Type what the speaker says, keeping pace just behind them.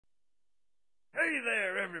Hey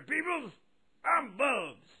there, every peoples. I'm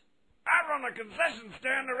Bubs. I run a concession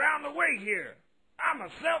stand around the way here. I'm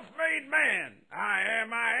a self-made man. I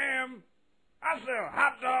am. I sell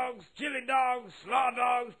hot dogs, chili dogs, slaw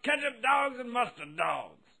dogs, ketchup dogs, and mustard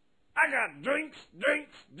dogs. I got drinks,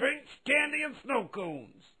 candy, and snow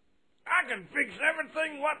cones. I can fix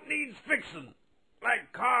everything what needs fixing,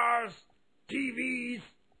 like cars, TVs,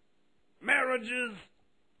 marriages.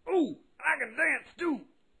 Ooh, I can dance too.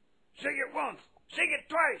 Shake it once, shake it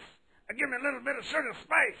twice, and give me a little bit of sugar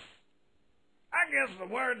spice. I guess the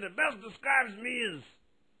word that best describes me is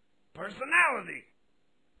personality.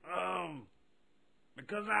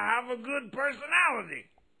 Because I have a good personality.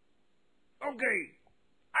 Okay,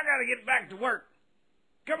 I gotta get back to work.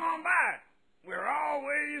 Come on by. We're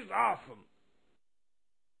always awesome.